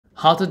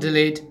How to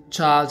delete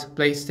child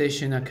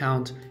PlayStation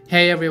account.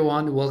 Hey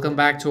everyone, welcome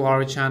back to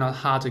our channel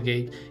How to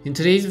Geek. In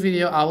today's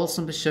video, I will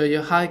simply show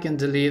you how you can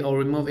delete or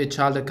remove a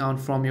child account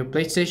from your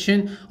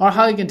PlayStation, or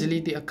how you can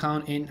delete the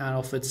account in and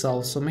of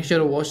itself. So make sure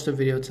to watch the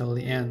video till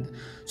the end.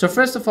 So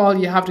first of all,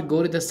 you have to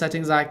go to the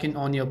settings icon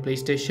on your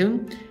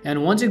PlayStation,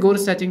 and once you go to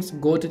settings,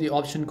 go to the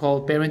option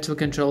called parental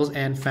controls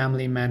and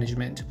family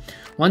management.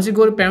 Once you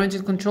go to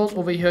parental controls,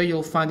 over here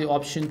you'll find the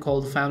option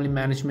called family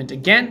management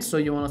again, so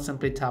you want to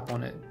simply tap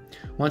on it.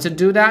 Once you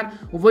do that,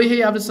 over here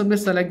you have to simply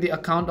select the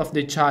account of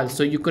the child.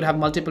 So you could have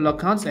multiple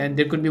accounts and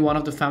there could be one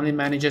of the family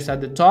managers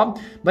at the top,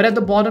 but at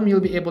the bottom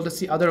you'll be able to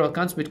see other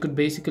accounts which could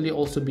basically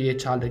also be a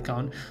child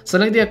account.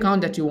 Select the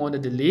account that you want to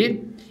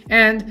delete,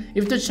 and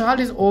if the child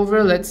is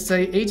over, let's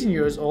say 18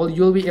 years old,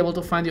 you'll be able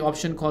to find the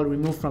option called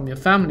remove from your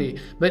family.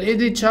 But if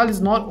the child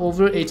is not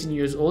over 18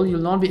 years old,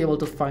 you'll not be able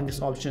to find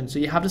this option, so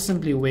you have to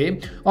simply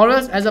wait. Or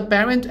else, as a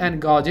parent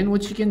and guardian,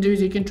 what you can do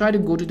is you can try to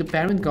go to the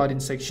parent guardian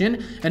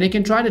section and you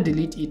can try to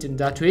delete it in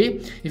that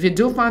way. If you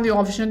do find the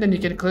option, then you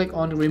can click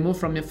on remove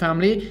from your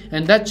family,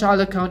 and that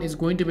child account is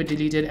going to be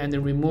deleted and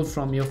then removed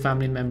from your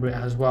family member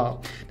as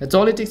well. That's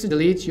all it takes to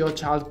delete your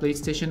child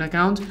PlayStation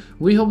account.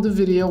 We hope the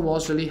video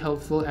was really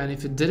helpful, and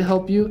if it did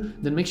help you,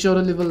 then make sure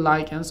to leave a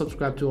like and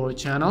subscribe to our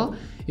channel.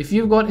 If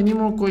you've got any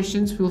more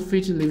questions, feel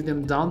free to leave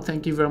them down.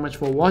 Thank you very much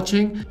for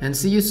watching, and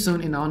see you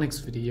soon in our next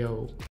video.